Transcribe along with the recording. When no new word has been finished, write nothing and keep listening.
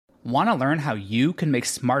Want to learn how you can make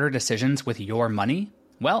smarter decisions with your money?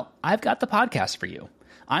 Well, I've got the podcast for you.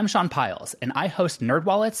 I'm Sean Piles, and I host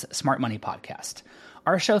NerdWallet's Smart Money Podcast.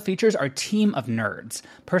 Our show features our team of nerds,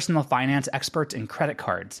 personal finance experts in credit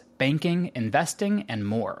cards, banking, investing, and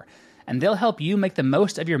more. And they'll help you make the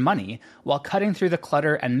most of your money while cutting through the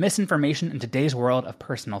clutter and misinformation in today's world of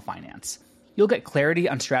personal finance. You'll get clarity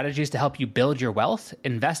on strategies to help you build your wealth,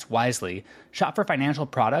 invest wisely, shop for financial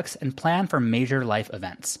products, and plan for major life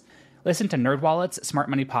events. Listen to NerdWallet's Smart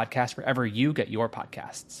Money Podcast wherever you get your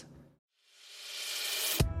podcasts.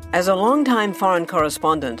 As a longtime foreign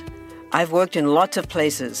correspondent, I've worked in lots of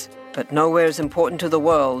places, but nowhere as important to the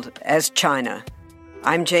world as China.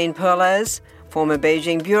 I'm Jane Perlez, former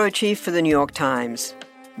Beijing bureau chief for the New York Times.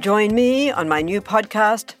 Join me on my new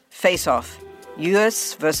podcast, Face Off,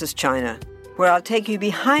 U.S. versus China, where I'll take you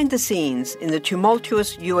behind the scenes in the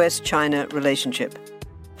tumultuous U.S.-China relationship.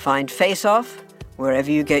 Find Face Off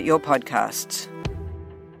wherever you get your podcasts.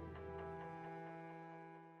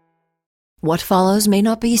 What follows may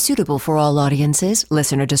not be suitable for all audiences.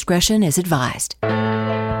 Listener discretion is advised.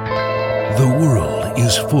 The world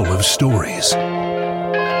is full of stories.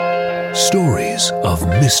 Stories of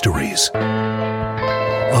mysteries,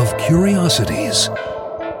 of curiosities,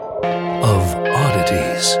 of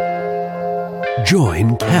oddities.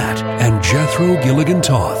 Join Kat and Jethro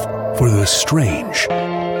Gilligan-Toth for the strange,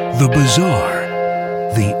 the bizarre,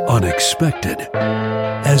 the unexpected,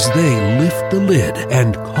 as they lift the lid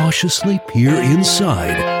and cautiously peer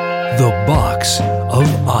inside the box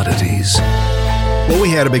of oddities. Well, we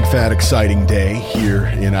had a big, fat, exciting day here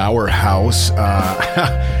in our house.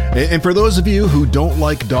 And for those of you who don't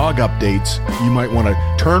like dog updates, you might want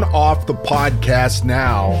to turn off the podcast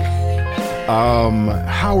now.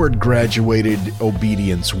 Howard graduated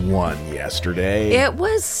Obedience 1 yesterday. It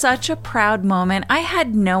was such a proud moment. I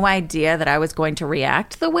had no idea that I was going to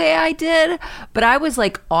react the way I did, but I was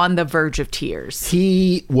like on the verge of tears.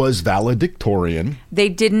 He was valedictorian. They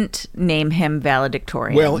didn't name him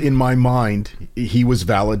valedictorian. Well, in my mind, he was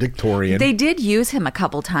valedictorian. They did use him a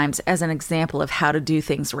couple times as an example of how to do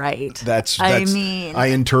things right. I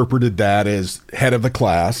interpreted that as head of the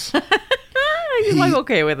class. He's like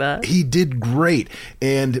okay with that. He did great.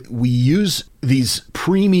 And we use these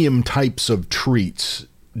premium types of treats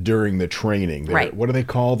during the training. Right. What do they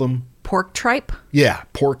call them? Pork tripe? Yeah,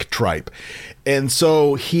 pork tripe. And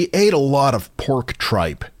so he ate a lot of pork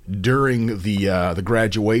tripe during the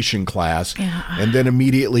graduation class, and then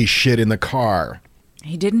immediately shit in the car.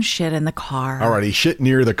 He didn't shit in the car. All right, he shit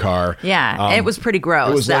near the car. Yeah, it was pretty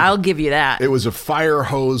gross. I'll give you that. It was a fire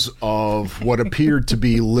hose of what appeared to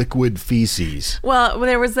be liquid feces. Well,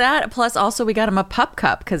 there was that. Plus, also, we got him a pup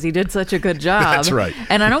cup because he did such a good job. That's right.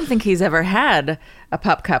 And I don't think he's ever had a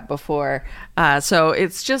pup cup before. So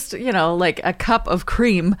it's just, like a cup of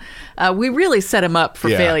cream. We really set him up for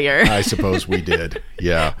failure. I suppose we did.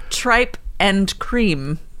 Yeah. Tripe and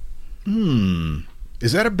cream.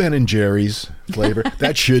 Is that a Ben & Jerry's flavor?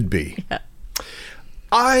 That should be. Yeah.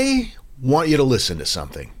 I want you to listen to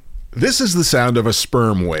something. This is the sound of a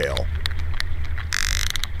sperm whale.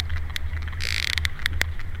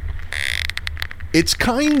 It's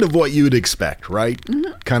kind of what you'd expect, right?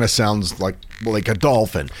 Mm-hmm. Kind of sounds like a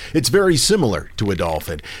dolphin. It's very similar to a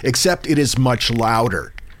dolphin, except it is much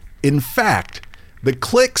louder. In fact, the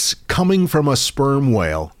clicks coming from a sperm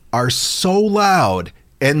whale are so loud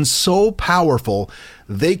and so powerful,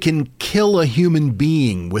 they can kill a human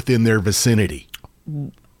being within their vicinity.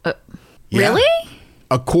 Really?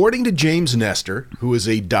 According to James Nestor, who is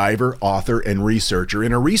a diver, author, and researcher,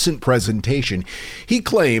 in a recent presentation, he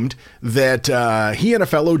claimed that he and a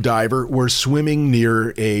fellow diver were swimming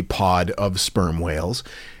near a pod of sperm whales,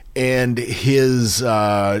 and his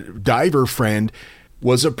diver friend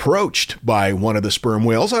was approached by one of the sperm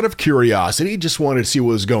whales out of curiosity, just wanted to see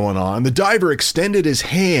what was going on. The diver extended his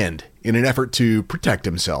hand in an effort to protect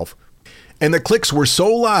himself. And the clicks were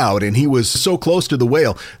so loud and he was so close to the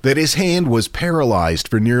whale that his hand was paralyzed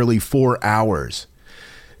for nearly 4 hours.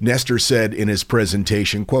 Nestor said in his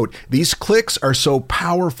presentation, quote, "These clicks are so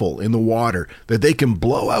powerful in the water that they can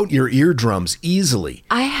blow out your eardrums easily.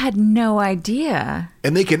 I had no idea.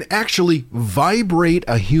 And they can actually vibrate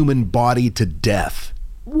a human body to death."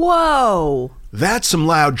 Whoa. That's some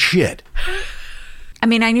loud shit. I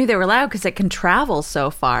mean, I knew they were loud because it can travel so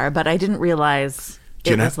far, but I didn't realize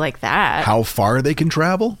it was like that. How far they can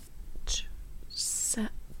travel?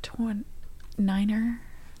 Niner?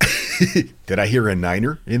 Did I hear a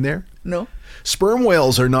niner in there? No. Sperm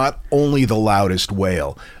whales are not only the loudest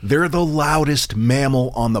whale, they're the loudest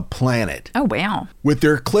mammal on the planet. Oh, wow. With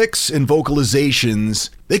their clicks and vocalizations,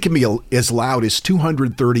 they can be as loud as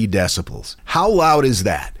 230 decibels. How loud is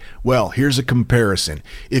that? Well, here's a comparison.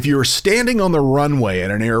 If you're standing on the runway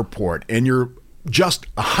at an airport and you're just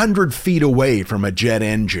 100 feet away from a jet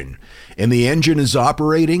engine and the engine is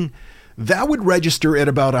operating, that would register at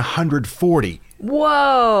about 140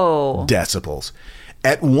 Whoa. decibels.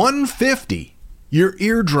 At 150, your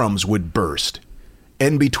eardrums would burst.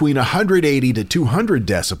 And between 180 to 200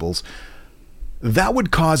 decibels, that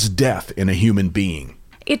would cause death in a human being.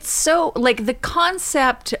 It's so, like, the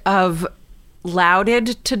concept of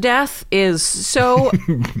louded to death is so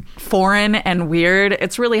foreign and weird.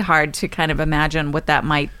 It's really hard to kind of imagine what that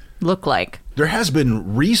might look like. There has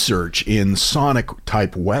been research in sonic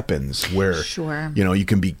type weapons where, Sure. you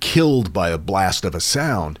can be killed by a blast of a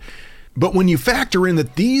sound. But when you factor in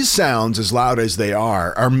that these sounds, as loud as they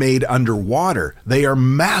are made underwater, they are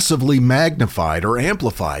massively magnified or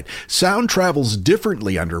amplified. Sound travels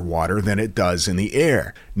differently underwater than it does in the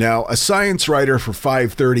air. Now, a science writer for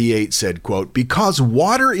 538 said, quote, "Because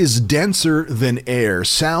water is denser than air,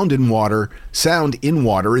 sound in water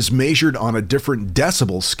is measured on a different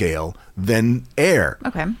decibel scale than air."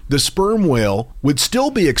 Okay. The sperm whale would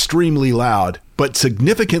still be extremely loud, but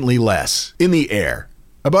significantly less in the air.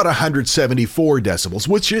 About 174 decibels,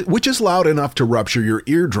 which is loud enough to rupture your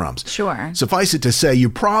eardrums. Sure. Suffice it to say,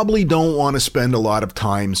 you probably don't want to spend a lot of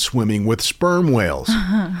time swimming with sperm whales.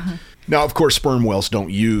 Now, of course, sperm whales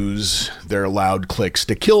don't use their loud clicks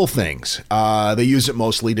to kill things. They use it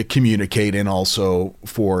mostly to communicate and also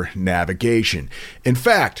for navigation. In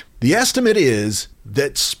fact, the estimate is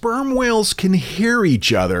that sperm whales can hear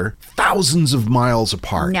each other thousands of miles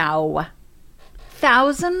apart. No.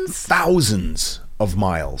 Thousands? Thousands of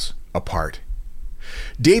miles apart.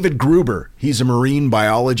 David Gruber, he's a marine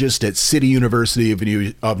biologist at City University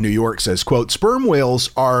of New York, says, quote, "Sperm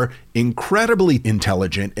whales are incredibly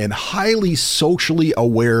intelligent and highly socially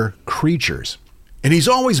aware creatures." And he's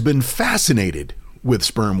always been fascinated with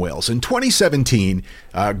sperm whales. In 2017,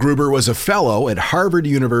 Gruber was a fellow at Harvard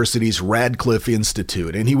University's Radcliffe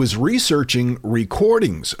Institute, and he was researching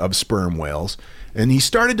recordings of sperm whales, and he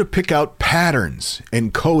started to pick out patterns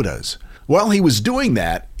and codas. While he was doing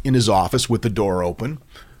that in his office with the door open,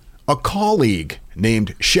 a colleague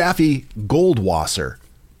named Shafi Goldwasser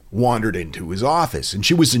wandered into his office, and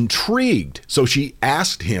she was intrigued. So she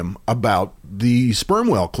asked him about the sperm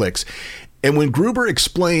whale clicks. And when Gruber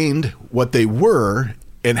explained what they were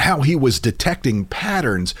and how he was detecting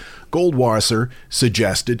patterns, Goldwasser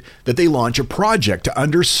suggested that they launch a project to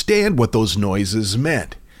understand what those noises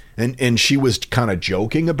meant. And she was kind of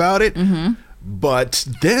joking about it. Mm-hmm. But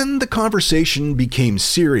then the conversation became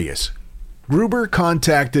serious. Gruber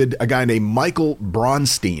contacted a guy named Michael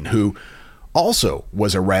Bronstein, who also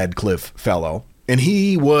was a Radcliffe fellow, and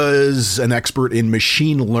he was an expert in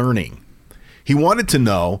machine learning. He wanted to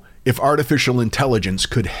know if artificial intelligence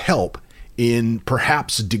could help in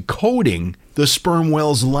perhaps decoding the sperm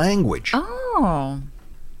whale's language. Oh.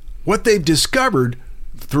 What they've discovered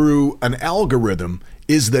through an algorithm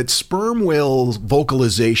is that sperm whale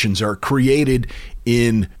vocalizations are created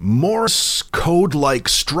in Morse code-like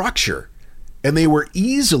structure, and they were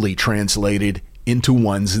easily translated into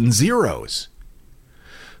ones and zeros.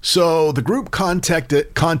 So the group contacted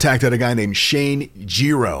a guy named Shane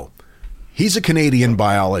Giro. He's a Canadian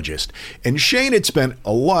biologist, and Shane had spent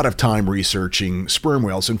a lot of time researching sperm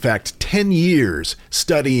whales. In fact, 10 years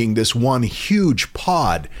studying this one huge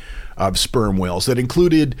pod of sperm whales that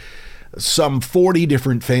included some 40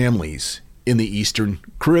 different families in the Eastern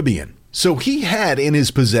Caribbean. So he had in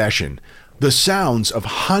his possession the sounds of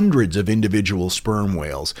hundreds of individual sperm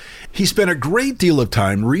whales. He spent a great deal of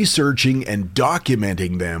time researching and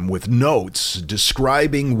documenting them with notes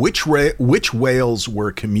describing which whales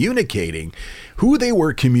were communicating, who they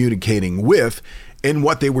were communicating with, and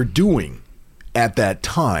what they were doing at that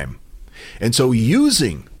time. And so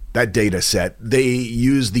using that data set, they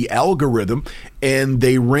used the algorithm and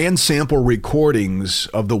they ran sample recordings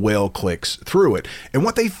of the whale clicks through it. And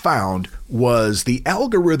what they found was the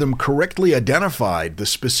algorithm correctly identified the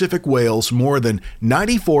specific whales more than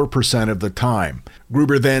 94% of the time.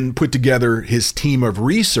 Gruber then put together his team of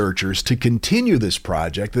researchers to continue this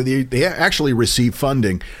project. They actually received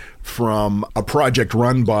funding from a project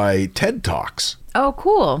run by TED Talks. Oh,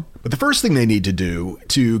 cool. But the first thing they need to do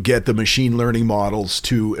to get the machine learning models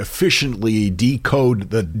to efficiently decode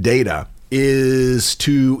the data is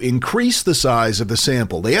to increase the size of the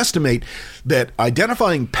sample. They estimate that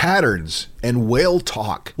identifying patterns and whale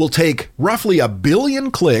talk will take roughly 1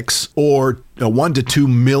 billion clicks or 1 to 2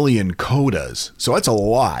 million codas. So that's a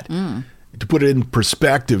lot. To put it in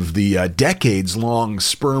perspective, the decades-long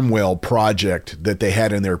sperm whale project that they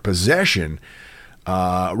had in their possession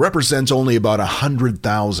represents only about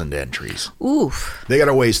 100,000 entries. Oof. They got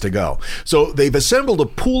a ways to go. So they've assembled a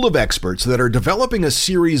pool of experts that are developing a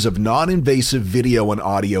series of non-invasive video and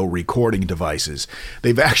audio recording devices.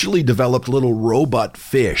 They've actually developed little robot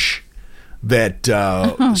fish that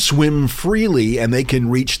swim freely, and they can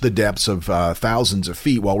reach the depths of thousands of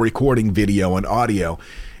feet while recording video and audio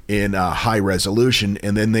in high resolution,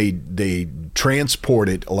 and then they transport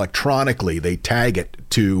it electronically. They tag it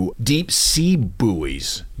to deep sea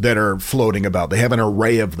buoys that are floating about. They have an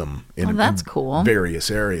array of them in, that's cool.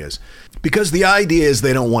 Various areas. Because the idea is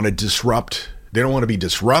they don't want to disrupt, they don't want to be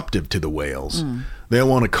disruptive to the whales. They don't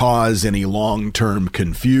want to cause any long-term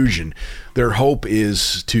confusion. Their hope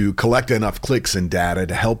is to collect enough clicks and data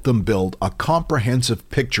to help them build a comprehensive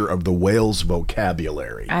picture of the whale's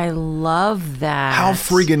vocabulary. I love that. How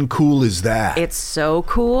friggin' cool is that? It's so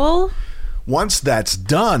cool. Once that's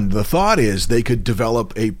done, the thought is they could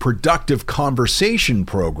develop a productive conversation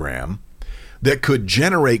program that could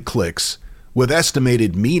generate clicks with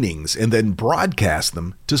estimated meanings and then broadcast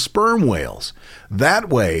them to sperm whales. That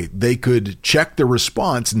way, they could check the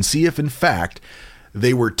response and see if, in fact,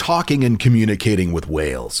 they were talking and communicating with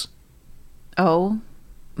whales. Oh,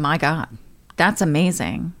 my God. That's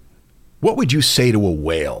amazing. What would you say to a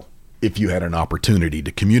whale if you had an opportunity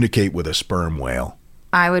to communicate with a sperm whale?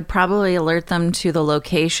 I would probably alert them to the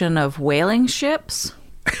location of whaling ships.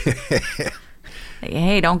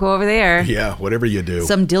 Hey, don't go over there. Yeah, whatever you do.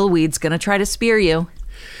 Some dillweed's going to try to spear you.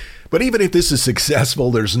 But even if this is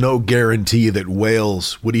successful, there's no guarantee that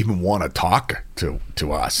whales would even want to talk to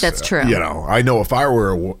us. That's true. I know if I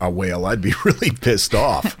were a whale, I'd be really pissed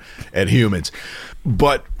off at humans.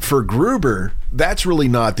 But for Gruber, that's really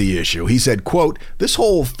not the issue. He said, quote, "This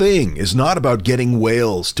whole thing is not about getting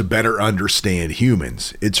whales to better understand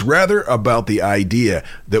humans. It's rather about the idea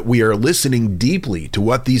that we are listening deeply to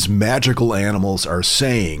what these magical animals are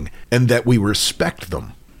saying and that we respect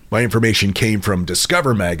them." My information came from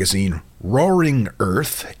Discover Magazine, Roaring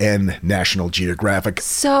Earth, and National Geographic.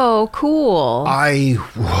 So cool.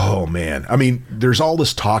 Oh man. I mean, there's all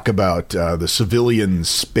this talk about the civilian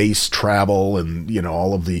space travel and,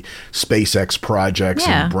 all of the SpaceX projects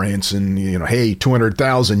and Branson, hey,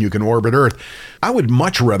 200,000, you can orbit Earth. I would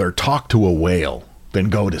much rather talk to a whale than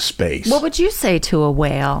go to space. What would you say to a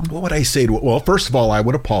whale? What would I say to it? Well, first of all, I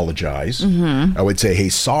would apologize. I would say, hey,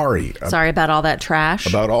 sorry. Sorry about all that trash.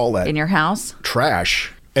 About all that. In your house?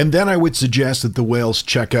 Trash. And then I would suggest that the whales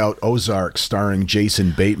check out Ozark starring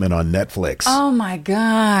Jason Bateman on Netflix. Oh my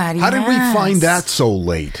God, How did we find that so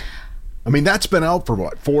late? I mean, that's been out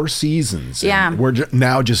for, 4 seasons? Yeah. We're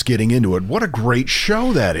now just getting into it. What a great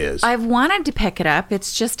show that is. I've wanted to pick it up.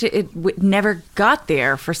 It's just, it never got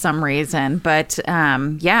there for some reason. But,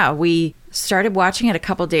 we started watching it a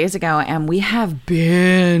couple days ago, and we have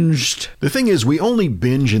binged. The thing is, we only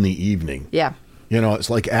binge in the evening. Yeah. It's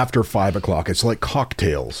like after 5 o'clock. It's like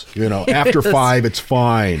cocktails. After 5, it's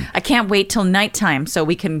fine. I can't wait till nighttime so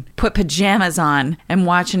we can put pajamas on and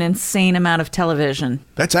watch an insane amount of television.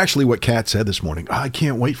 That's actually what Kat said this morning. I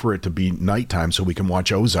can't wait for it to be nighttime so we can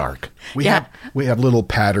watch Ozark. We have little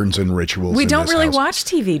patterns and rituals. We don't really house. watch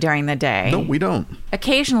TV during the day. No, we don't.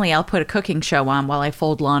 Occasionally, I'll put a cooking show on while I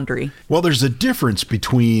fold laundry. Well, there's a difference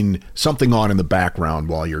between something on in the background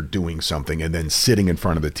while you're doing something and then sitting in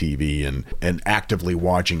front of the TV and actively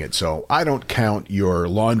watching it. So I don't count your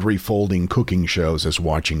laundry folding cooking shows as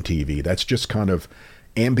watching TV. That's just kind of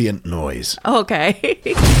ambient noise. Okay.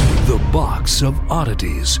 The Box of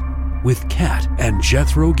Oddities with Kat and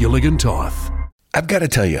Jethro Gilligan Toth. I've got to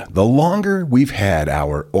tell you, the longer we've had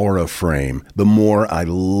our Aura frame, the more I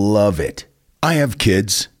love it. I have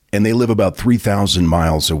kids, and they live about 3,000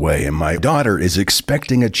 miles away, and my daughter is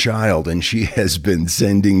expecting a child, and she has been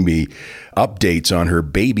sending me updates on her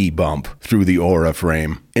baby bump through the Aura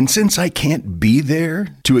frame. And since I can't be there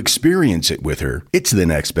to experience it with her, it's the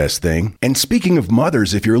next best thing. And speaking of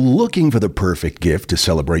mothers, if you're looking for the perfect gift to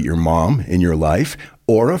celebrate your mom in your life,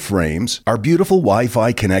 Aura frames are beautiful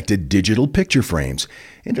Wi-Fi connected digital picture frames.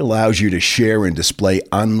 It allows you to share and display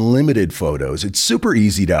unlimited photos. It's super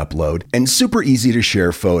easy to upload and super easy to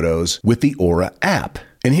share photos with the Aura app.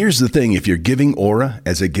 And here's the thing, if you're giving Aura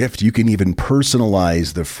as a gift, you can even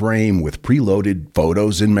personalize the frame with preloaded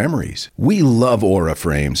photos and memories. We love Aura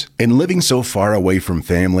frames, and living so far away from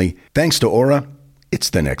family, thanks to Aura,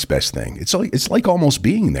 it's the next best thing. It's like almost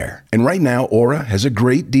being there. And right now, Aura has a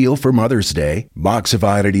great deal for Mother's Day. Box of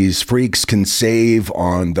Oddities freaks can save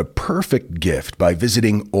on the perfect gift by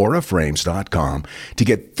visiting auraframes.com to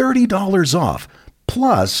get $30 off,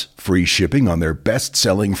 plus free shipping on their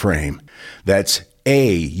best-selling frame. That's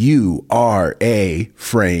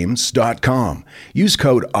AURAFrames.com. Use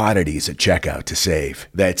code oddities at checkout to save.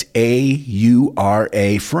 That's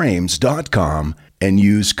AURAFrames.com and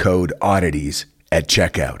use code oddities at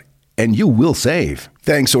checkout. And you will save.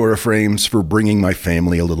 Thanks, Aura Frames, for bringing my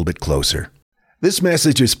family a little bit closer. This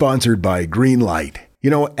message is sponsored by Greenlight. You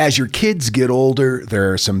know, as your kids get older,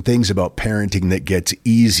 there are some things about parenting that gets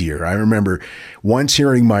easier. I remember once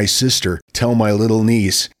hearing my sister tell my little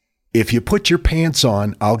niece, "If you put your pants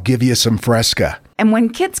on, I'll give you some Fresca." And when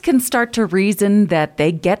kids can start to reason that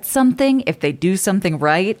they get something if they do something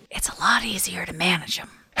right, it's a lot easier to manage them.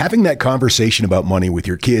 Having that conversation about money with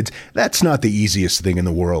your kids, that's not the easiest thing in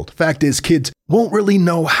the world. Fact is, kids won't really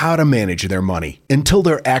know how to manage their money until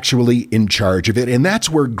they're actually in charge of it, and that's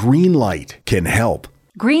where Greenlight can help.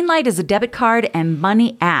 Greenlight is a debit card and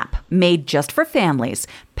money app made just for families.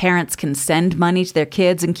 Parents can send money to their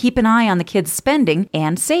kids and keep an eye on the kids' spending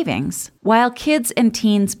and savings, while kids and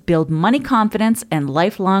teens build money confidence and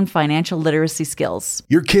lifelong financial literacy skills.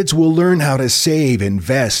 Your kids will learn how to save,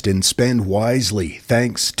 invest, and spend wisely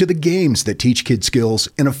thanks to the games that teach kids skills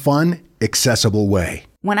in a fun, accessible way.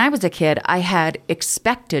 When I was a kid, I had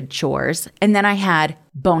expected chores, and then I had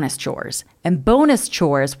bonus chores. And bonus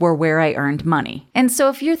chores were where I earned money. And so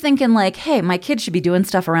if you're thinking like, hey, my kid should be doing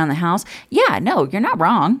stuff around the house, yeah, no, you're not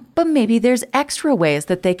wrong. But maybe there's extra ways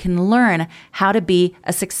that they can learn how to be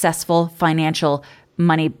a successful financial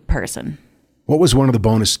money person. What was one of the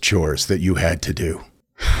bonus chores that you had to do?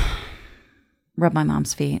 Rub my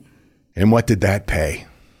mom's feet. And what did that pay?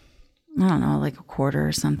 I don't know, like a quarter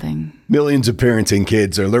or something. Millions of parents and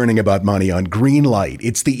kids are learning about money on Greenlight.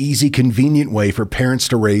 It's the easy, convenient way for parents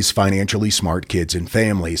to raise financially smart kids and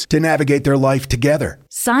families to navigate their life together.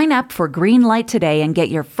 Sign up for Greenlight today and get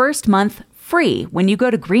your first month free when you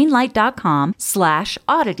go to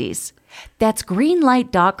greenlight.com/oddities. That's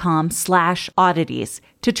greenlight.com/oddities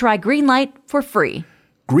to try Greenlight for free.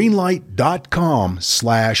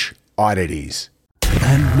 Greenlight.com/oddities.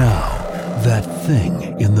 And now, that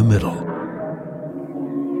thing in the middle.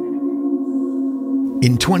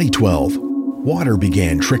 In 2012, water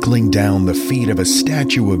began trickling down the feet of a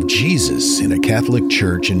statue of Jesus in a Catholic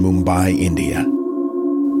church in Mumbai, India.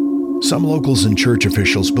 Some locals and church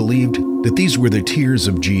officials believed that these were the tears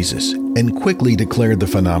of Jesus and quickly declared the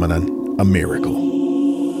phenomenon a miracle.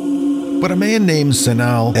 But a man named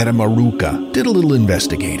Sanal Edamaruka did a little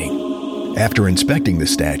investigating. After inspecting the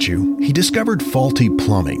statue, he discovered faulty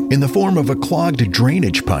plumbing in the form of a clogged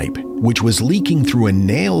drainage pipe, which was leaking through a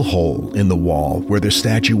nail hole in the wall where the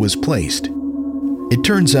statue was placed. It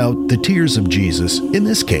turns out the tears of Jesus, in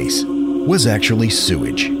this case, was actually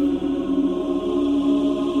sewage.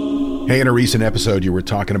 Hey, in a recent episode, you were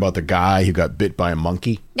talking about the guy who got bit by a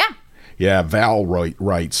monkey. Yeah. Yeah, Val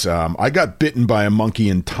writes, I got bitten by a monkey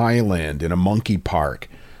in Thailand in a monkey park.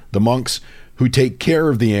 The monks who take care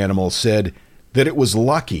of the animal said that it was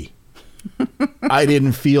lucky. I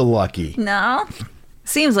didn't feel lucky. No?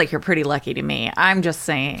 Seems like you're pretty lucky to me. I'm just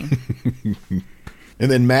saying.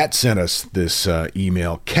 And then Matt sent us this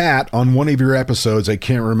email. Kat, on one of your episodes, I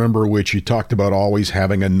can't remember which, you talked about always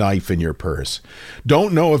having a knife in your purse.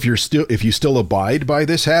 Don't know if you still abide by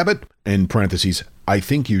this habit. In parentheses, I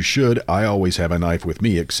think you should. I always have a knife with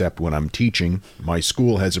me, except when I'm teaching. My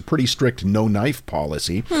school has a pretty strict no-knife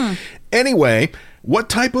policy. Anyway, what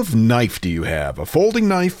type of knife do you have? A folding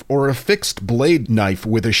knife or a fixed blade knife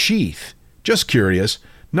with a sheath? Just curious.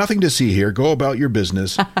 Nothing to see here. Go about your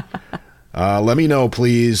business. Let me know,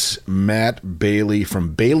 please. Matt Bailey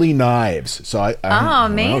from Bailey Knives. So Oh,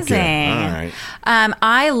 amazing. Okay. All right.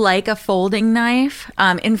 I like a folding knife.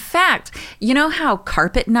 In fact, you know how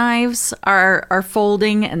carpet knives are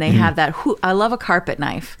folding and they have that? I love a carpet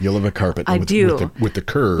knife. You love a carpet. I do. With the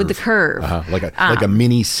curve. With the curve. Like a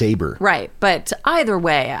mini saber. Right. But either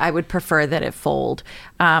way, I would prefer that it fold.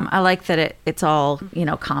 I like that it's all,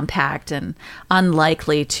 compact and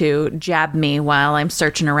unlikely to jab me while I'm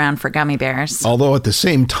searching around for gummy bears. Although at the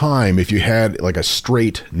same time, if you had like a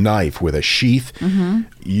straight knife with a sheath,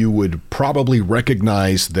 you would probably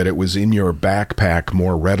recognize that it was in your backpack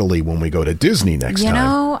more readily when we go to Disney next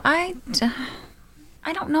time.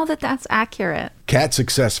 I don't know that that's accurate. Kat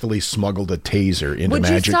successfully smuggled a taser into Would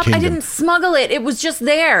Magic you stop? Kingdom. I didn't smuggle it. It was just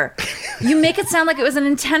there. You make it sound like it was an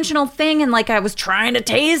intentional thing and like I was trying to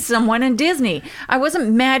tase someone in Disney. I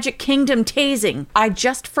wasn't Magic Kingdom tasing. I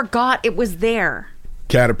just forgot it was there.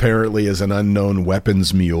 Kat apparently is an unknown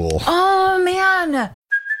weapons mule. Oh, man.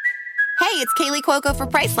 Hey, it's Kaylee Cuoco for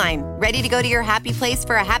Priceline. Ready to go to your happy place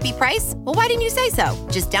for a happy price? Well, why didn't you say so?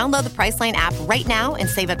 Just download the Priceline app right now and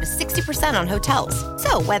save up to 60% on hotels.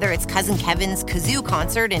 So whether it's Cousin Kevin's Kazoo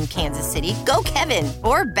Concert in Kansas City, go Kevin,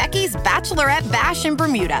 or Becky's Bachelorette Bash in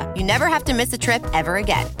Bermuda, you never have to miss a trip ever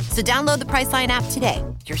again. So download the Priceline app today.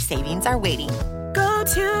 Your savings are waiting. Go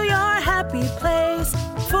to your happy place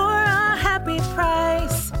for a happy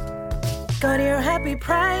price. Go to your happy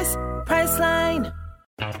price, Priceline.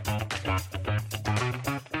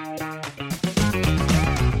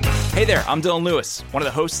 Hey there, I'm Dylan Lewis, one of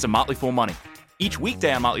the hosts of Motley Fool Money. Each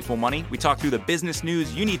weekday on Motley Fool Money, we talk through the business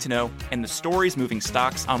news you need to know and the stories moving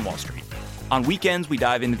stocks on Wall Street. On weekends, we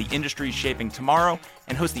dive into the industries shaping tomorrow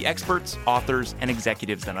and host the experts, authors, and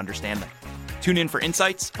executives that understand them. Tune in for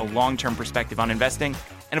insights, a long-term perspective on investing,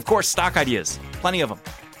 and of course, stock ideas. Plenty of them.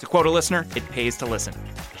 To quote a listener, it pays to listen.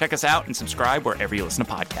 Check us out and subscribe wherever you listen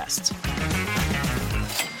to podcasts.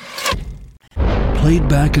 Played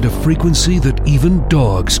back at a frequency that even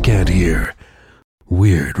dogs can't hear.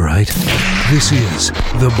 Weird, right? This is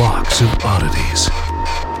the Box of Oddities.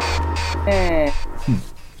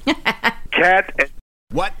 Cat.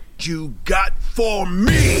 What you got for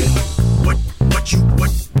me? What you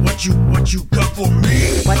got for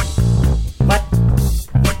me?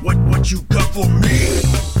 What you got for me?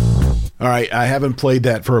 All right, I haven't played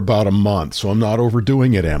that for about a month, so I'm not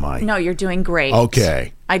overdoing it, am I? No, you're doing great.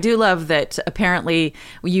 Okay. I do love that apparently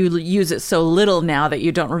you use it so little now that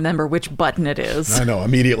you don't remember which button it is. I know.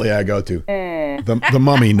 Immediately I go to the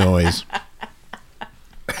mummy noise.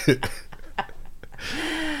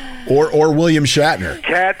 or William Shatner.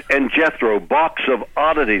 Cat and Jethro, Box of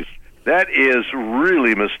Oddities. That is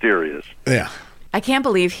really mysterious. Yeah. I can't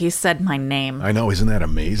believe he said my name. I know. Isn't that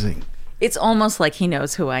amazing? It's almost like he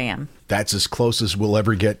knows who I am. That's as close as we'll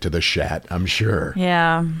ever get to the Shat, I'm sure.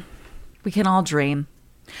 Yeah. We can all dream.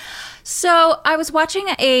 So I was watching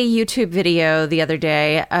a YouTube video the other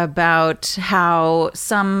day about how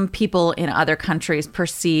some people in other countries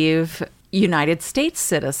perceive United States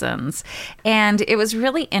citizens. And it was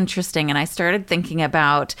really interesting. And I started thinking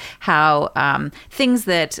about how things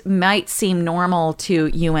that might seem normal to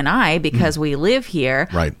you and I because we live here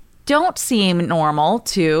don't seem normal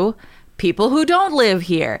to people who don't live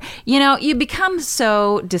here. You know, you become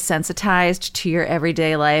so desensitized to your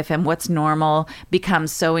everyday life and what's normal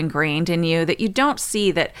becomes so ingrained in you that you don't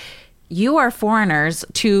see that you are foreigners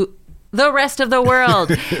to the rest of the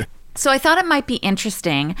world. So I thought it might be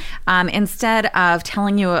interesting, instead of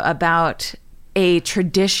telling you about a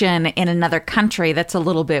tradition in another country that's a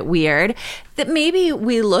little bit weird, that maybe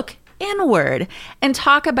we look inward and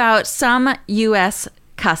talk about some U.S.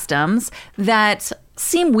 customs that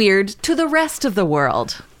seem weird to the rest of the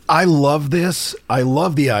world. I love this. I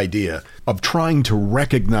love the idea of trying to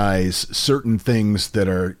recognize certain things that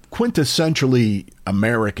are quintessentially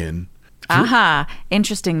American. Aha.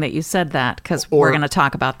 Interesting that you said that because we're going to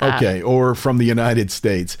talk about that. Okay. Or from the United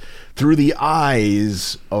States through the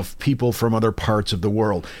eyes of people from other parts of the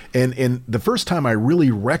world. And the first time I really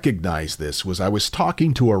recognized this was I was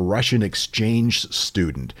talking to a Russian exchange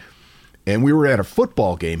student. And we were at a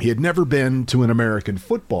football game. He had never been to an American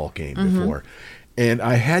football game before. And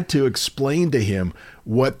I had to explain to him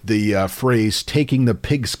what the phrase taking the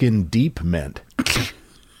pigskin deep meant.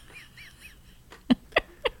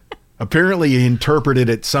 Apparently he interpreted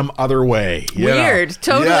it some other way. Weird.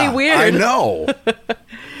 Totally weird. I know.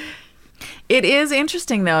 It is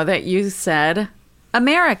interesting, though, that you said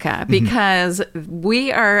America, because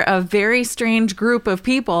we are a very strange group of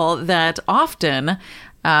people that often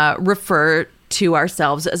refer to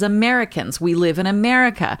ourselves as Americans. We live in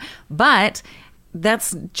America, but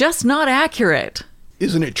that's just not accurate.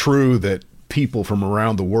 Isn't it true that people from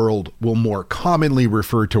around the world will more commonly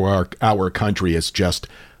refer to our country as just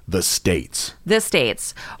the States? The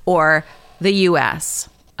States or the U.S.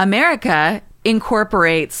 America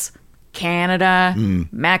incorporates Canada,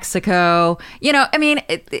 Mexico. You know, I mean,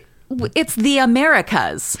 it's the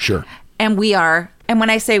Americas. Sure. And we are, and when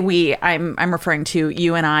I say we, I'm referring to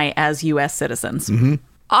you and I as U.S. citizens.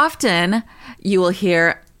 Often you will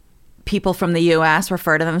hear people from the U.S.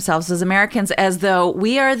 refer to themselves as Americans as though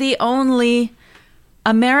we are the only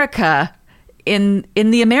America in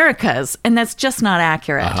the Americas, and that's just not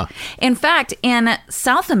accurate. In fact, in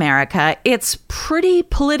South America, it's pretty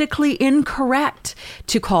politically incorrect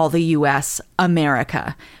to call the U.S.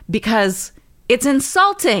 America because it's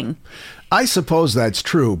insulting. I suppose that's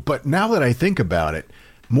true, but now that I think about it,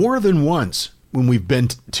 more than once when we've been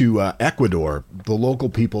to Ecuador, the local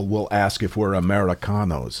people will ask if we're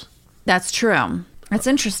Americanos. That's true. That's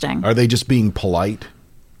interesting. Are they just being polite,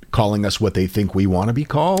 calling us what they think we want to be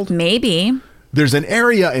called? Maybe. There's an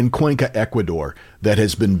area in Cuenca, Ecuador that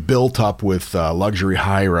has been built up with luxury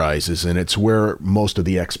high-rises, and it's where most of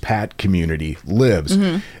the expat community lives.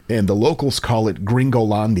 And the locals call it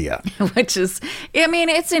Gringolandia. Which is, I mean,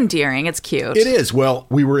 it's endearing. It's cute. It is. Well,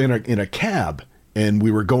 we were in a cab, and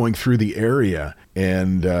we were going through the area,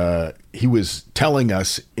 and he was telling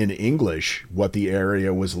us in English what the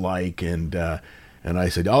area was like, and I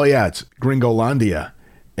said, oh, yeah, it's Gringolandia.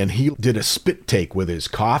 And he did a spit take with his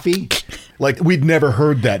coffee. Like, we'd never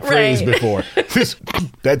heard that phrase before.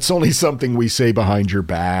 That's only something we say behind your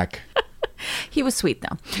back. He was sweet,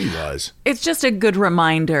 though. He was. It's just a good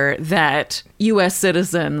reminder that U.S.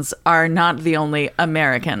 citizens are not the only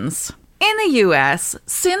Americans. In the U.S.,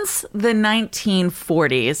 since the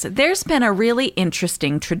 1940s, there's been a really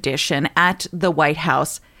interesting tradition at the White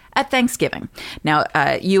House at Thanksgiving. Now,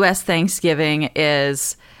 U.S. Thanksgiving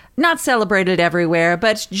is not celebrated everywhere,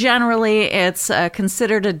 but generally it's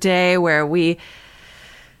considered a day where we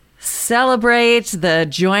celebrate the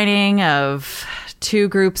joining of two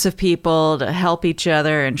groups of people to help each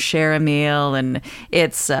other and share a meal. And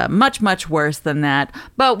it's much, much worse than that.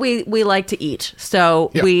 But we like to eat.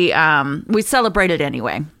 So we celebrate it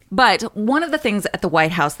anyway. But one of the things at the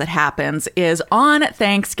White House that happens is on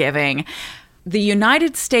Thanksgiving, the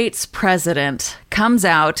United States president comes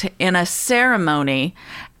out in a ceremony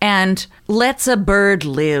and lets a bird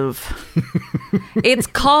live. It's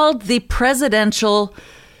called the presidential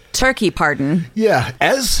turkey pardon. Yeah,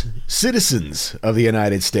 as citizens of the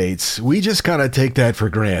United States, we just kind of take that for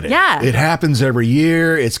granted. Yeah. It happens every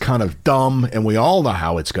year. It's kind of dumb, and we all know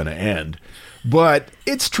how it's going to end. But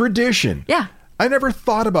it's tradition. Yeah. I never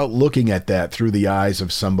thought about looking at that through the eyes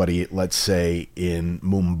of somebody, let's say, in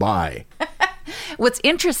Mumbai. What's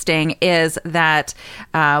interesting is that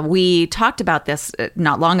we talked about this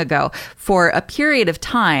not long ago. For a period of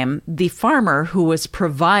time, the farmer who was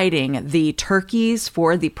providing the turkeys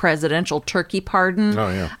for the presidential turkey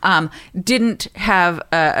pardon didn't have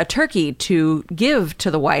a turkey to give to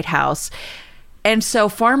the White House. And so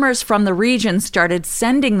farmers from the region started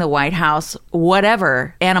sending the White House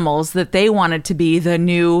whatever animals that they wanted to be the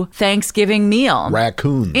new Thanksgiving meal.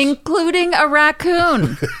 Raccoons. Including a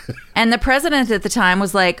raccoon. And the president at the time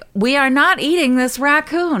was like, we are not eating this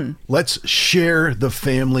raccoon. Let's share the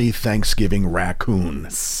family Thanksgiving raccoon.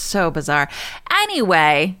 So bizarre.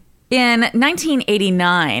 Anyway, in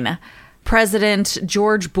 1989... President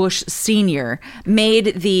George Bush Sr.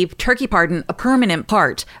 made the turkey pardon a permanent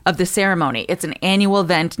part of the ceremony. It's an annual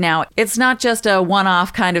event now. It's not just a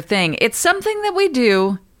one-off kind of thing. It's something that we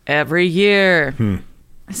do every year.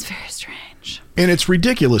 It's very strange. And it's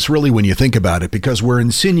ridiculous, really, when you think about it, because we're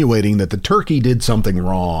insinuating that the turkey did something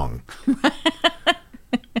wrong.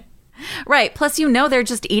 Right. Plus, they're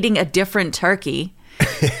just eating a different turkey.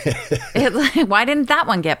 Why didn't that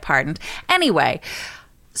one get pardoned? Anyway,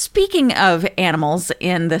 speaking of animals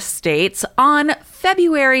in the States, on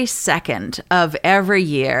February 2nd of every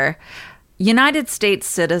year, United States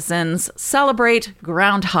citizens celebrate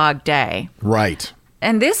Groundhog Day. Right.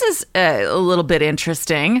 And this is a little bit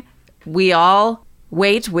interesting. We all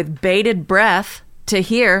wait with bated breath to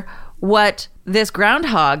hear what this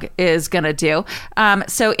groundhog is going to do.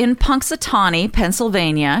 So in Punxsutawney,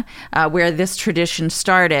 Pennsylvania, where this tradition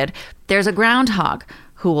started, there's a groundhog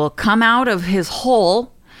who will come out of his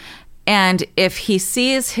hole. And if he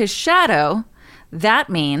sees his shadow, that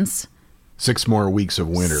means 6 more weeks of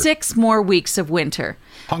winter. 6 more weeks of winter.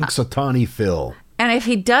 Punxsutawney Phil. And if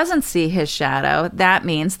he doesn't see his shadow, that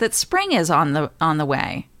means that spring is on the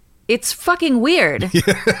way. It's fucking weird.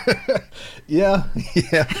 Yeah,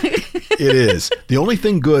 it is. The only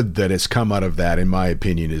thing good that has come out of that, in my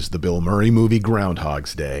opinion, is the Bill Murray movie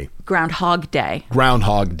Groundhog's Day. Groundhog Day.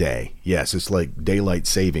 Groundhog Day. Yes, it's like daylight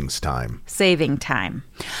savings time. Saving time.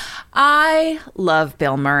 I love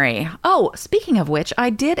Bill Murray. Oh, speaking of which, I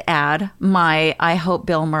did add my I Hope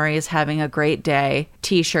Bill Murray is Having a Great Day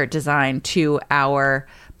t-shirt design to our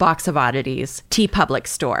Box of Oddities TeePublic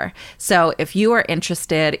store. So if you are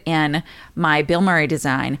interested in my Bill Murray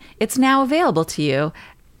design, it's now available to you.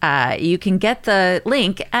 You can get the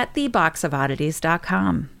link at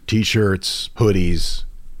theboxofoddities.com. T-shirts, hoodies,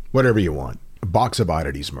 whatever you want. Box of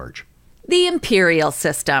Oddities merch. The imperial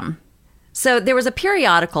system. So there was a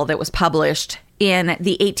periodical that was published in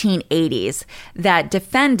the 1880s that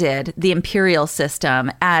defended the imperial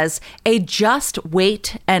system as a just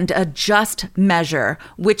weight and a just measure,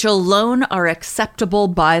 which alone are acceptable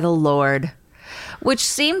by the Lord. Which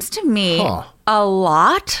seems to me a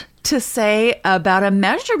lot to say about a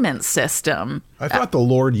measurement system. I thought the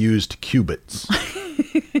Lord used cubits.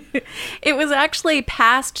 It was actually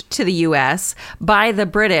passed to the U.S. by the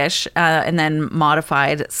British and then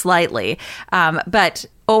modified slightly. But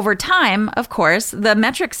over time, of course, the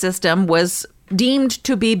metric system was deemed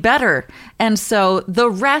to be better. And so the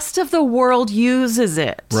rest of the world uses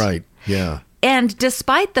it. Right. Yeah. And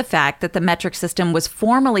despite the fact that the metric system was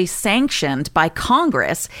formally sanctioned by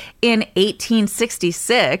Congress in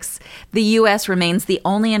 1866, the U.S. remains the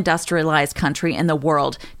only industrialized country in the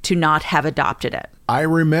world to not have adopted it. I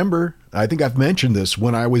remember, I think I've mentioned this,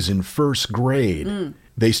 when I was in first grade,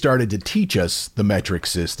 they started to teach us the metric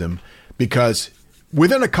system because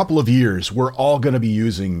within a couple of years, we're all going to be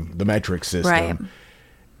using the metric system. Right.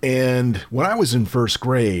 And when I was in first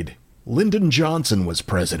grade, Lyndon Johnson was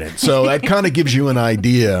president. So that kind of gives you an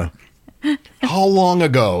idea how long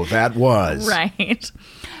ago that was. Right.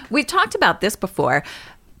 We've talked about this before.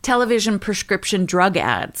 Television prescription drug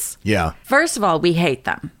ads. Yeah. First of all, we hate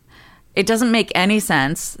them. It doesn't make any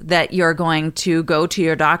sense that you're going to go to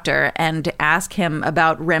your doctor and ask him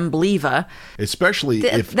about Rembliva. Especially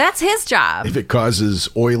if that's his job. If it causes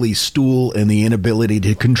oily stool and the inability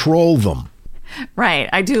to control them. Right.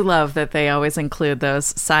 I do love that they always include those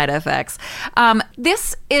side effects.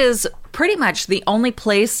 This is pretty much the only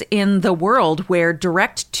place in the world where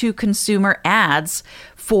direct-to-consumer ads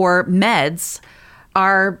for meds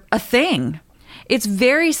are a thing. It's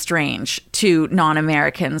very strange to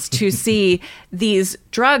non-Americans to see these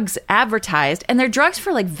drugs advertised, and they're drugs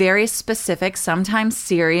for like very specific, sometimes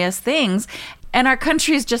serious things. And our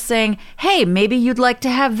country's just saying, hey, maybe you'd like to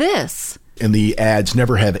have this. And the ads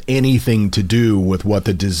never have anything to do with what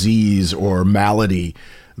the disease or malady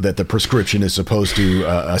that the prescription is supposed to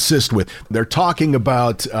assist with. They're talking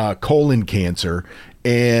about colon cancer,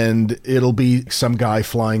 and it'll be some guy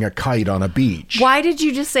flying a kite on a beach. Why did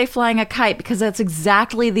you just say flying a kite? Because that's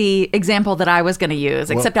exactly the example that I was going to use,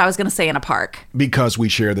 except I was going to say in a park. Because we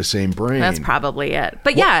share the same brain. That's probably it.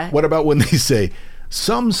 But yeah. What about when they say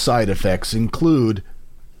some side effects include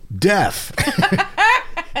death?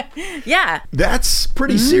 Yeah. That's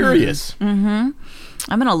pretty serious. Mm-hmm.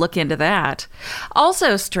 I'm going to look into that.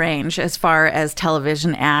 Also strange as far as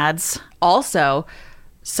television ads. Also,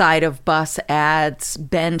 side of bus ads,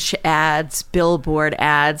 bench ads, billboard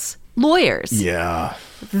ads, lawyers. Yeah.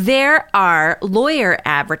 There are lawyer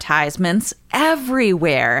advertisements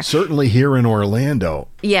everywhere. Certainly here in Orlando.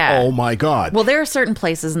 Yeah. Oh, my God. Well, there are certain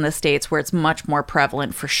places in the States where it's much more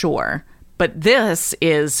prevalent for sure. But this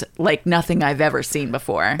is like nothing I've ever seen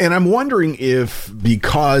before. And I'm wondering if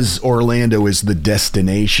because Orlando is the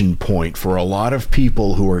destination point for a lot of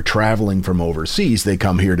people who are traveling from overseas, they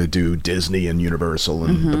come here to do Disney and Universal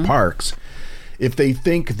and the parks. If they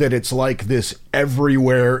think that it's like this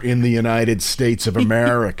everywhere in the United States of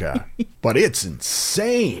America. But it's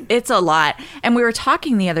insane. It's a lot. And we were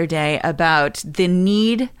talking the other day about the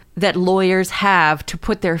need that lawyers have to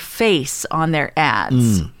put their face on their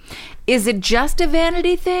ads. Is it just a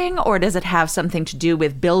vanity thing, or does it have something to do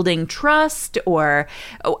with building trust? Or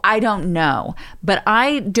I don't know. But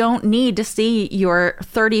I don't need to see your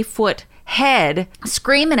 30-foot head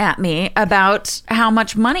screaming at me about how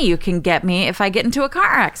much money you can get me if I get into a car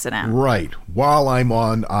accident. Right. While I'm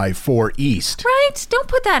on I-4 East. Right. Don't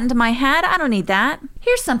put that into my head. I don't need that.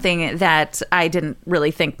 Here's something that I didn't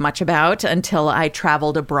really think much about until I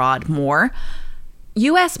traveled abroad more.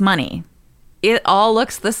 U.S. money. It all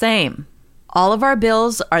looks the same. All of our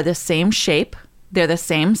bills are the same shape. They're the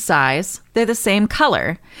same size. They're the same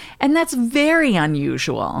color. And that's very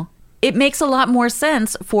unusual. It makes a lot more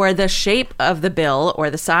sense for the shape of the bill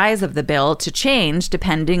or the size of the bill to change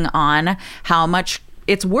depending on how much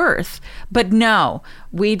it's worth. But no,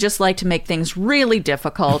 we just like to make things really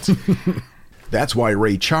difficult. That's why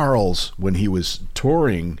Ray Charles, when he was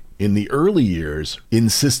touring in the early years,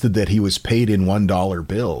 insisted that he was paid in $1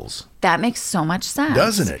 bills. That makes so much sense.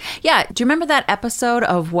 Doesn't it? Yeah. Do you remember that episode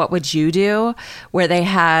of What Would You Do, where they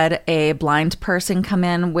had a blind person come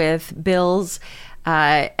in with bills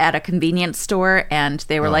at a convenience store, and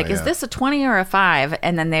they were is this a 20 or a 5?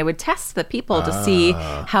 And then they would test the people to see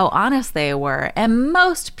how honest they were. And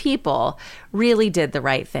most people really did the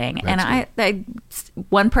right thing. That's and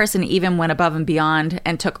one person even went above and beyond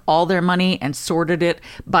and took all their money and sorted it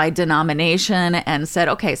by denomination and said,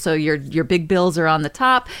 okay, so your big bills are on the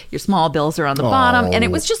top, your small bills are on the bottom. And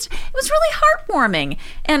it was really heartwarming.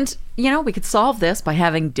 And, we could solve this by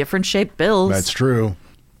having different shaped bills. That's true.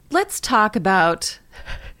 Let's talk about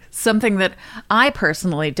something that I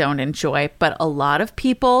personally don't enjoy, but a lot of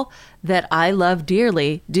people that I love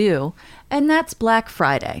dearly do, and that's Black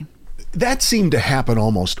Friday. That seemed to happen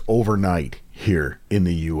almost overnight here in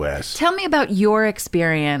the U.S. Tell me about your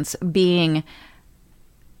experience being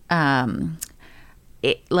of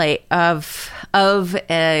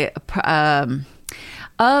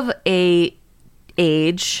a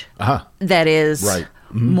age that is right.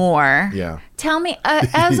 more. Yeah. Tell me,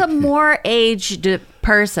 as a more aged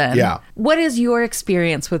person, what is your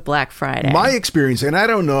experience with Black Friday? My experience, and I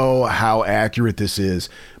don't know how accurate this is,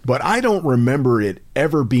 but I don't remember it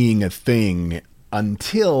ever being a thing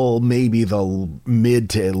until maybe the mid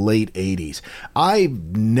to late 80s.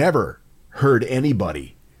 I've never heard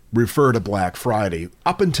anybody refer to Black Friday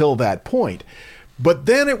up until that point. But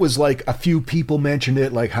then it was like a few people mentioned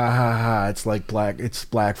it, like, ha ha ha, it's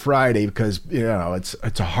Black Friday because, you know, it's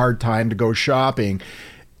a hard time to go shopping.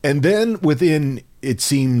 And then within, it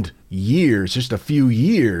seemed years, just a few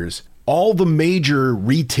years, all the major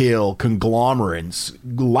retail conglomerates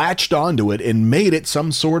latched onto it and made it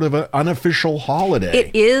some sort of an unofficial holiday.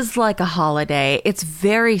 It is like a holiday. It's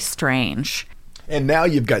very strange. And now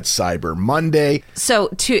you've got Cyber Monday. So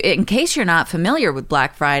in case you're not familiar with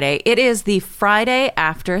Black Friday, it is the Friday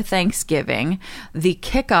after Thanksgiving, the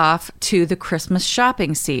kickoff to the Christmas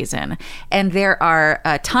shopping season. And there are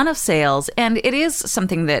a ton of sales, and it is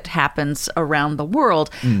something that happens around the world,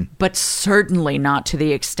 but certainly not to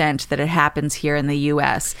the extent that it happens here in the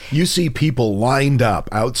U.S. You see people lined up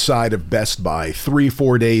outside of Best Buy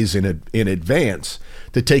 3-4 days in advance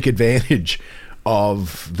to take advantage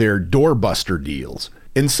of their doorbuster deals.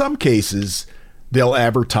 In some cases, they'll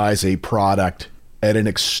advertise a product at an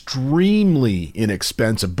extremely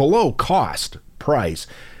inexpensive, below cost price,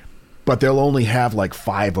 but they'll only have like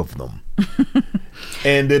 5 of them.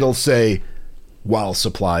 And it'll say, while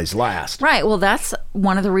supplies last. Right. Well, that's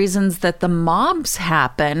one of the reasons that the mobs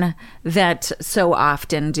happen that so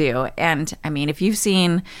often do. And I mean, if you've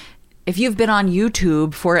been on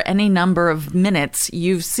YouTube for any number of minutes,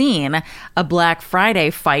 you've seen a Black Friday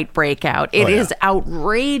fight break out. It is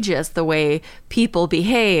outrageous the way people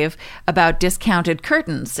behave about discounted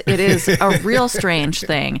curtains. It is a real strange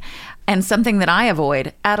thing, and something that I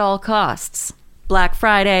avoid at all costs. Black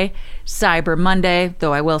Friday, Cyber Monday,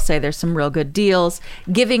 though I will say there's some real good deals.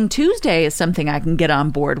 Giving Tuesday is something I can get on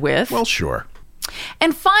board with. Well, sure.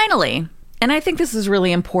 And finally, and I think this is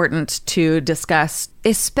really important to discuss,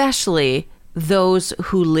 especially those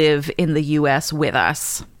who live in the U.S. with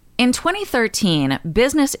us. In 2013,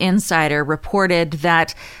 Business Insider reported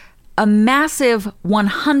that a massive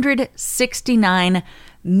 169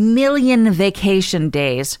 million vacation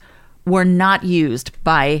days were not used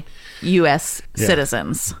by U.S.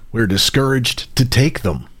 citizens. We're discouraged to take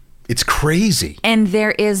them. It's crazy. And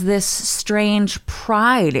there is this strange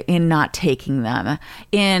pride in not taking them.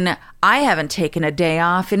 I haven't taken a day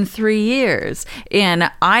off in 3 years.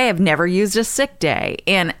 I have never used a sick day.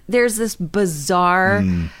 And there's this bizarre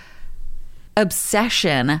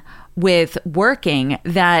obsession with working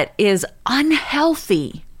that is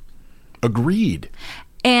unhealthy. Agreed.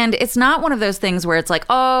 And it's not one of those things where it's like,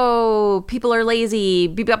 oh, people are lazy,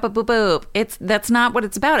 beep, beep, boop, boop, boop. That's not what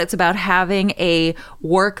it's about. It's about having a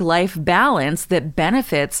work-life balance that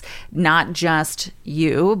benefits not just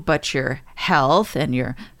you, but your health and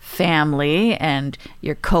your family and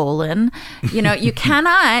your colon. You know, you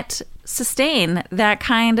cannot sustain that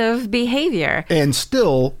kind of behavior. And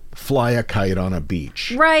still fly a kite on a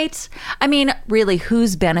beach. Right. I mean, really,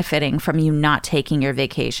 who's benefiting from you not taking your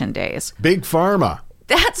vacation days? Big Pharma.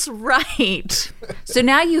 That's right. So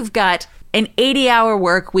now you've got an 80-hour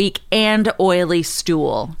work week and oily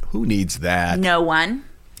stool. Who needs that? No one.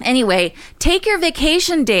 Anyway, take your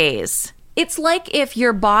vacation days. It's like if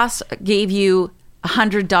your boss gave you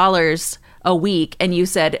 $100 a week and you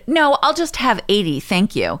said, no, I'll just have 80,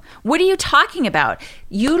 thank you. What are you talking about?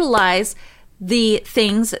 Utilize the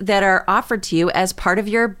things that are offered to you as part of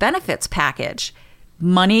your benefits package.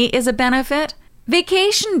 Money is a benefit.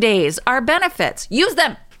 Vacation days are benefits. Use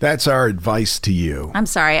them. That's our advice to you. I'm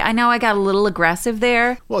sorry. I know I got a little aggressive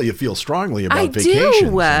there. Well, you feel strongly about I vacations.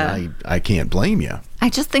 do. And I can't blame you. I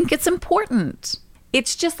just think it's important.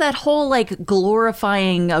 It's just that whole like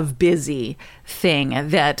glorifying of busy thing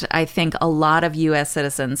that I think a lot of U.S.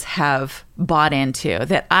 citizens have bought into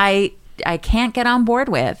that I can't get on board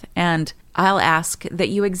with. And I'll ask that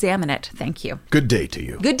you examine it. Thank you. Good day to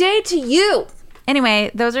you. Good day to you. Anyway,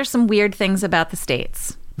 those are some weird things about the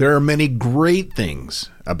States. There are many great things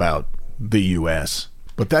about the U.S.,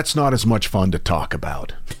 but that's not as much fun to talk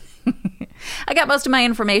about. I got most of my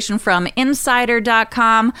information from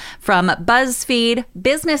Insider.com, from BuzzFeed,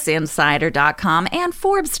 BusinessInsider.com, and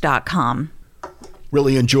Forbes.com.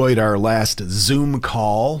 Really enjoyed our last Zoom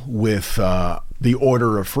call with the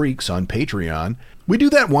Order of Freaks on Patreon. We do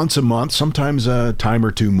that once a month, sometimes a time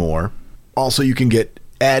or two more. Also, you can get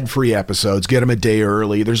ad-free episodes, get them a day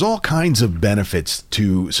early. There's all kinds of benefits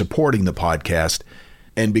to supporting the podcast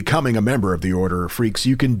and becoming a member of the Order of Freaks.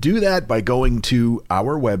 You can do that by going to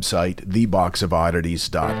our website,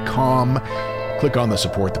 theboxofoddities.com. Click on the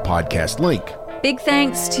Support the Podcast link. Big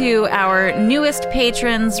thanks to our newest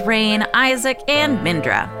patrons, Rain, Isaac, and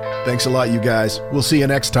Mindra. Thanks a lot, you guys. We'll see you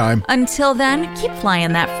next time. Until then, keep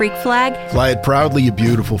flying that freak flag. Fly it proudly, you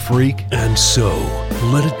beautiful freak. And so,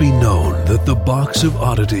 let it be known that the Box of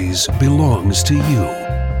Oddities belongs to you,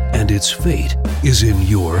 and its fate is in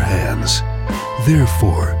your hands.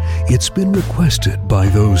 Therefore, it's been requested by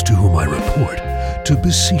those to whom I report to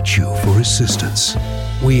beseech you for assistance.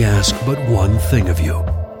 We ask but one thing of you,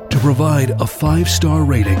 to provide a 5-star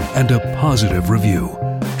rating and a positive review.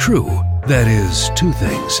 True, that is 2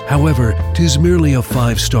 things. However, 'tis merely a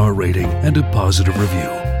 5-star rating and a positive review.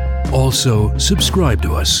 Also, subscribe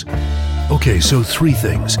to us. Okay, so 3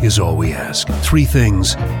 things is all we ask. 3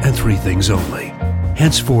 things and 3 things only.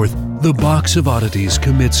 Henceforth, the Box of Oddities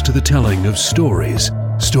commits to the telling of stories.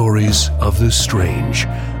 Stories of the strange,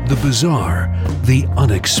 the bizarre, the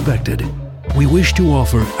unexpected. We wish to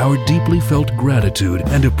offer our deeply felt gratitude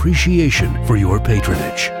and appreciation for your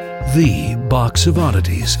patronage.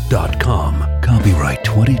 TheBoxOfOddities.com. Copyright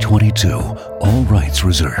 2022. All rights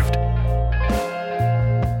reserved.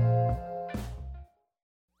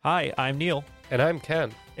 Hi, I'm Neil. And I'm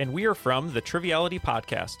Ken. And we are from the Triviality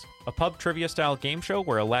Podcast, a pub trivia-style game show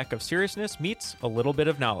where a lack of seriousness meets a little bit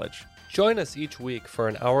of knowledge. Join us each week for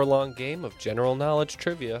an hour-long game of general knowledge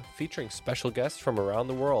trivia featuring special guests from around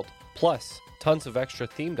the world. Plus, tons of extra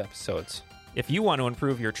themed episodes. If you want to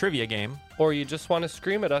improve your trivia game, or you just want to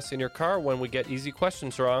scream at us in your car when we get easy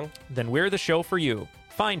questions wrong, then we're the show for you.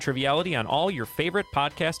 Find Triviality on all your favorite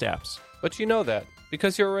podcast apps. But you know that,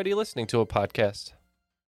 because you're already listening to a podcast.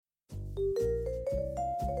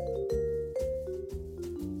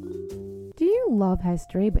 Do you love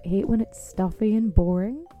history but hate when it's stuffy and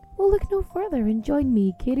boring? Well, look no further and join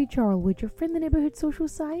me, Katie Charlwood, your friendly neighbourhood social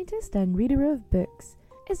scientist and reader of books,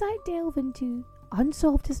 as I delve into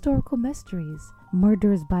unsolved historical mysteries,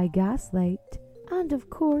 murders by gaslight, and of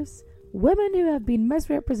course, women who have been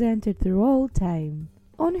misrepresented through all time.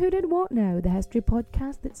 On Who Did What Now, the history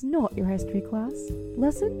podcast that's not your history class.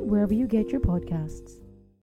 Listen wherever you get your podcasts.